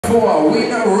194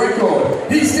 win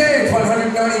record. He stands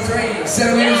 193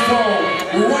 centimeters tall,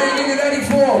 weighing in at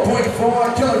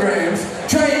 84.4 kilograms,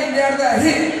 trained out of the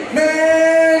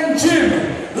Hitman Gym.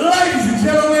 Ladies and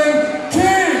gentlemen,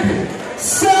 King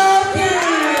Saki!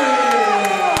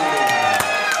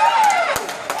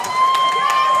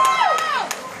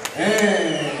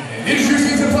 And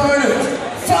introducing his opponent,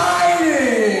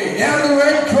 fighting out of the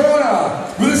red corner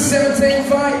with a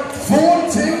 17-fight,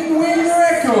 14-win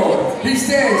record. He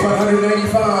stands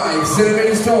 185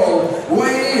 centimeters tall,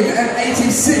 weighing in at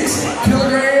 86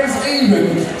 kilograms even,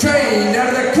 trained out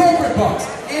of the corporate box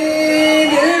in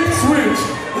Ipswich.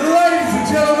 Ladies and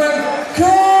gentlemen,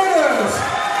 corners,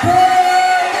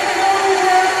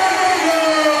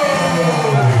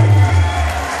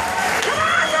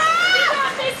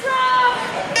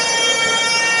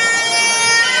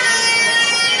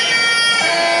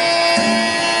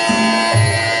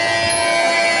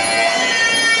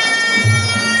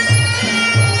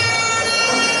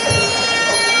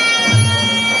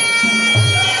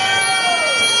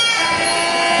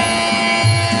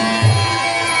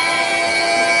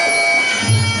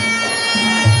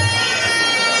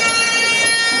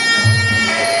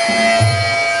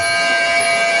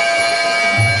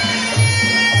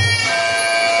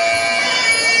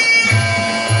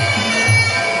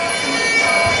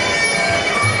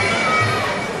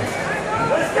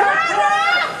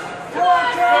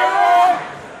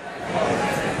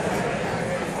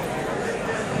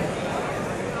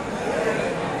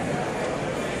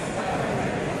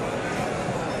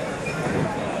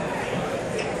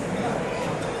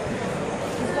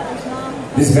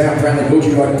 this bout proudly brought to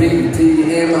you by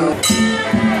BPM.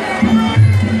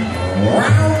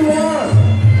 Round one.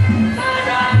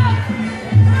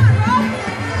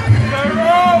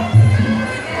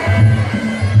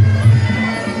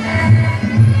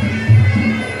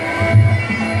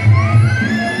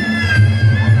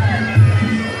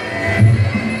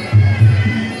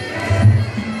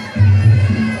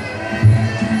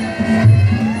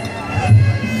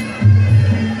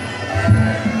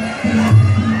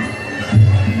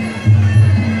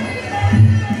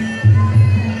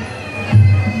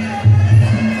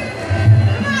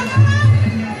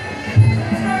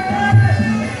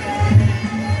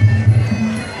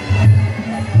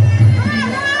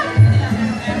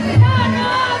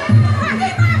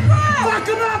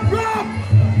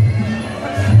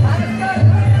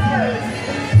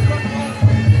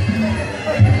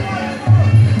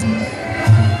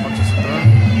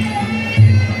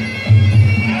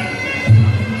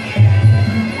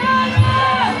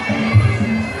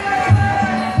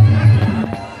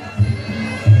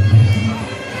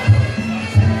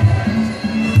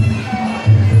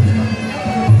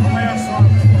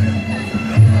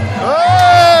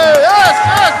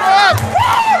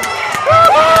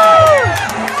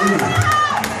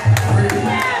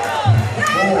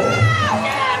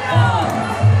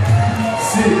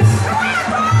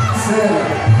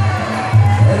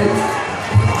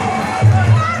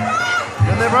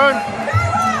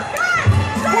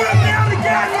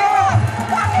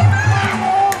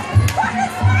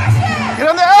 Get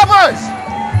on the elbows!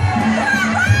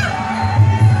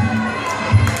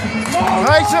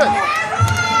 Nice it!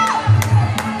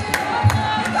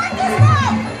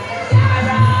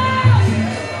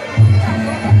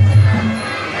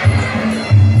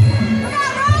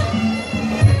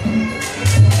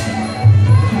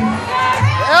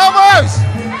 Elbows!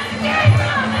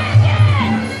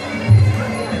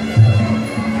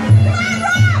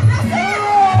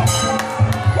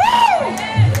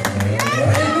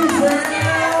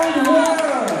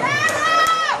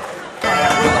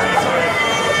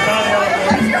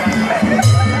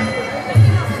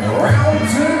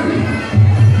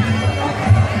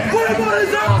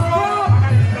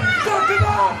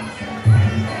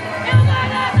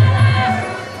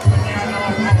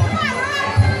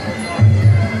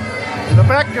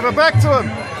 Give it back to him.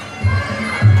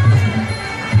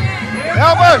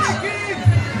 Elbows.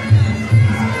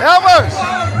 Elbows.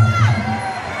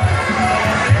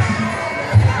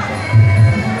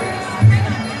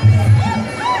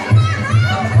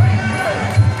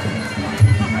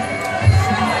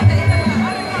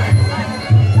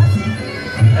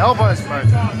 Elbows, mate.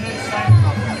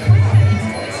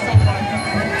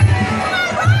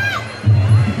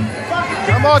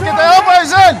 Come on, get the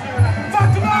elbows in.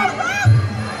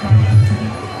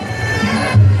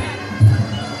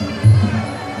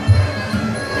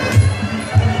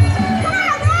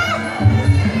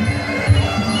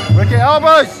 Ricky,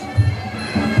 elbows!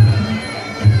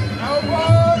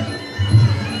 Elbows!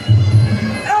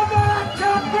 Elbow up,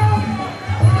 top.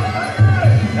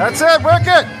 That's it, work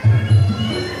it!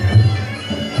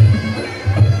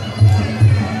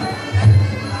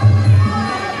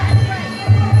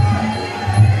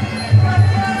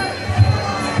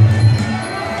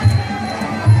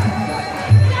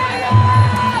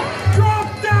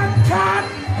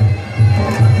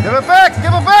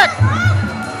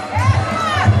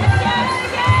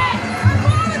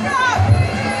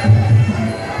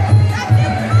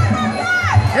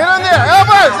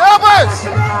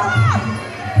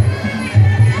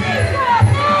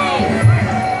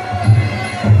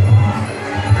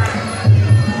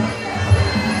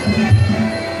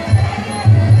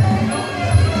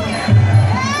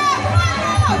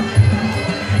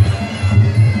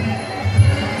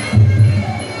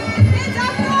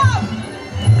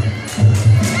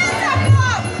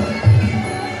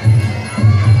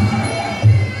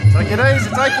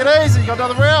 Take it easy. You got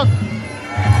another round.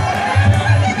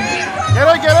 Get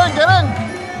in, get in, get in.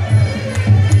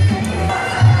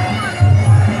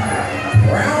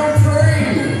 Round 3.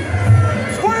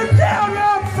 Put him down,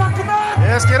 Rob. Fuck him up.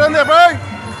 Yes, get in there, bro.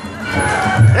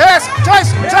 Yes,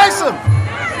 chase him, chase him.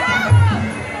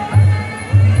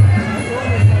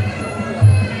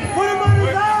 Put him on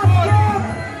his arm, Rob.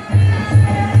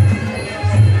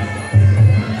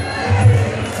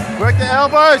 Work the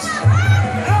elbows.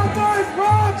 Elbows,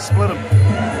 Rob. Split him.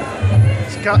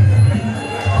 Just cut.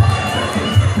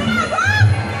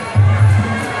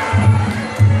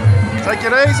 Take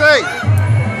it easy.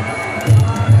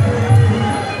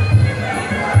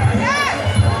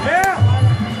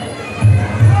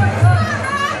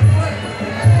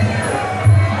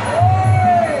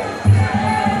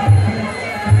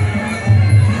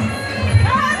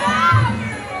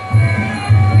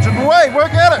 Muay,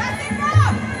 work at it.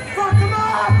 Fuck him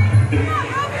up.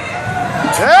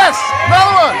 Yes,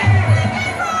 another one.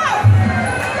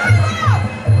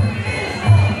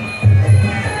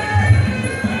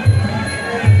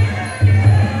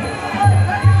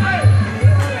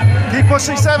 Keep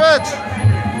pushing, Savage.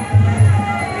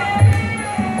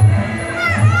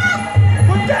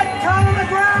 Put that cunt on the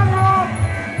ground, Rob.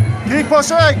 Keep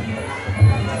pushing.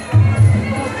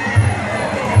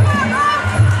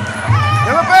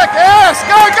 Give it back, yes!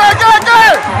 Go, go, go, go!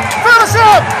 Finish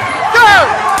him! Go!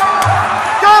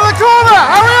 Go to the corner!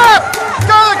 Hurry up!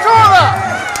 Go to the corner!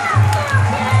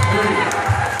 3,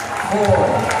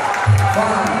 4,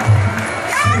 5,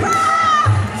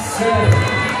 6, 7,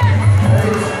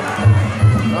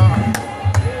 8.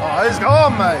 Oh, he's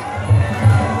gone, mate.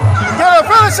 Get him,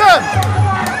 finish him!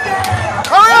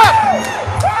 Hurry up!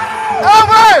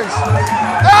 Elbows!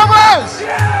 Elbows!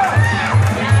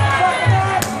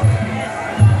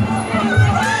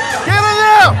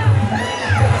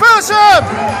 Finish him!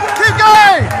 Keep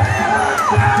going!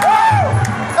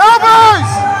 Elbows!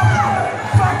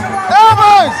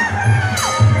 Elbows!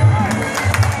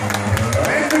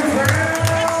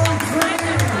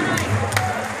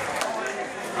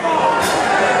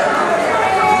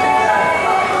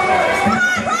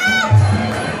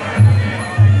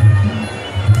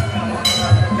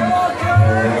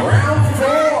 Round 4.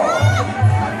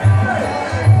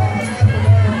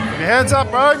 Your hands up,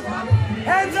 bro.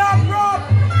 Hands up, Rob.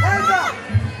 Hands up.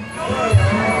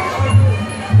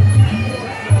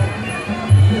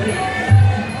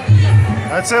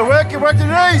 That's it, work your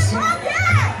knees.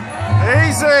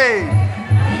 Easy.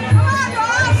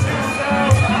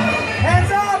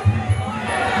 Hands up.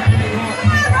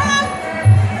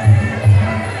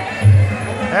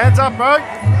 Hands up, bro.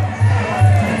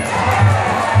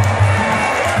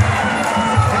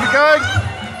 Keep it going.